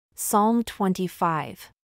Psalm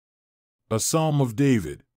 25. A Psalm of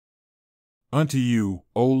David. Unto you,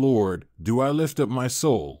 O Lord, do I lift up my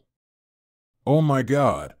soul. O my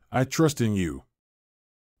God, I trust in you.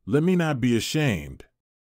 Let me not be ashamed.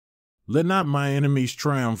 Let not my enemies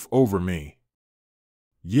triumph over me.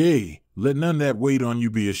 Yea, let none that wait on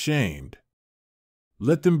you be ashamed.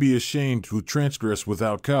 Let them be ashamed who transgress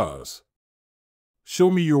without cause.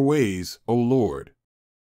 Show me your ways, O Lord.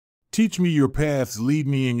 Teach me your paths, lead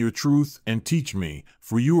me in your truth, and teach me,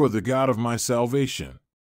 for you are the God of my salvation.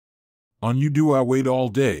 On you do I wait all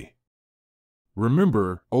day.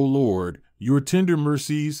 Remember, O Lord, your tender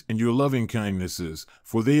mercies and your loving kindnesses,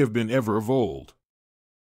 for they have been ever of old.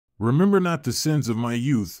 Remember not the sins of my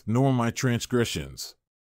youth, nor my transgressions.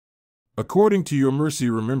 According to your mercy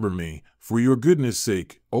remember me, for your goodness'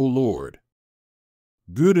 sake, O Lord.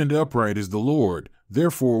 Good and upright is the Lord,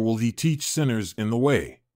 therefore will he teach sinners in the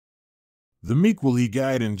way. The meek will he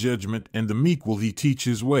guide in judgment, and the meek will he teach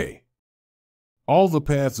his way. All the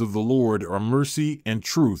paths of the Lord are mercy and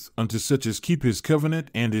truth unto such as keep his covenant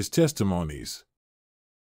and his testimonies.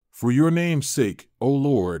 For your name's sake, O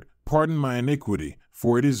Lord, pardon my iniquity,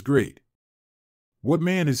 for it is great. What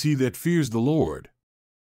man is he that fears the Lord?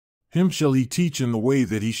 Him shall he teach in the way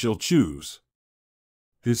that he shall choose.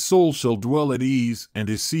 His soul shall dwell at ease, and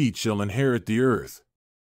his seed shall inherit the earth.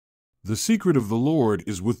 The secret of the Lord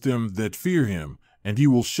is with them that fear him, and he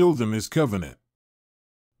will show them his covenant.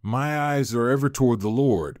 My eyes are ever toward the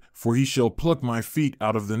Lord, for he shall pluck my feet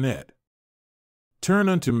out of the net. Turn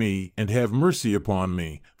unto me, and have mercy upon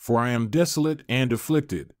me, for I am desolate and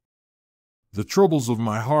afflicted. The troubles of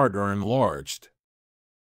my heart are enlarged.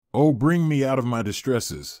 O bring me out of my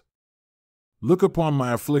distresses. Look upon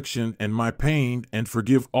my affliction and my pain, and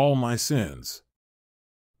forgive all my sins.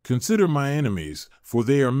 Consider my enemies, for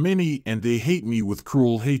they are many, and they hate me with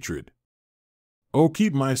cruel hatred. O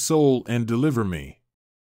keep my soul and deliver me.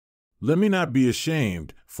 Let me not be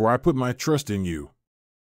ashamed, for I put my trust in you.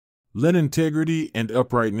 Let integrity and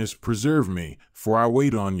uprightness preserve me, for I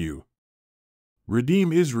wait on you.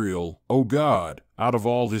 Redeem Israel, O God, out of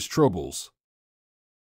all his troubles.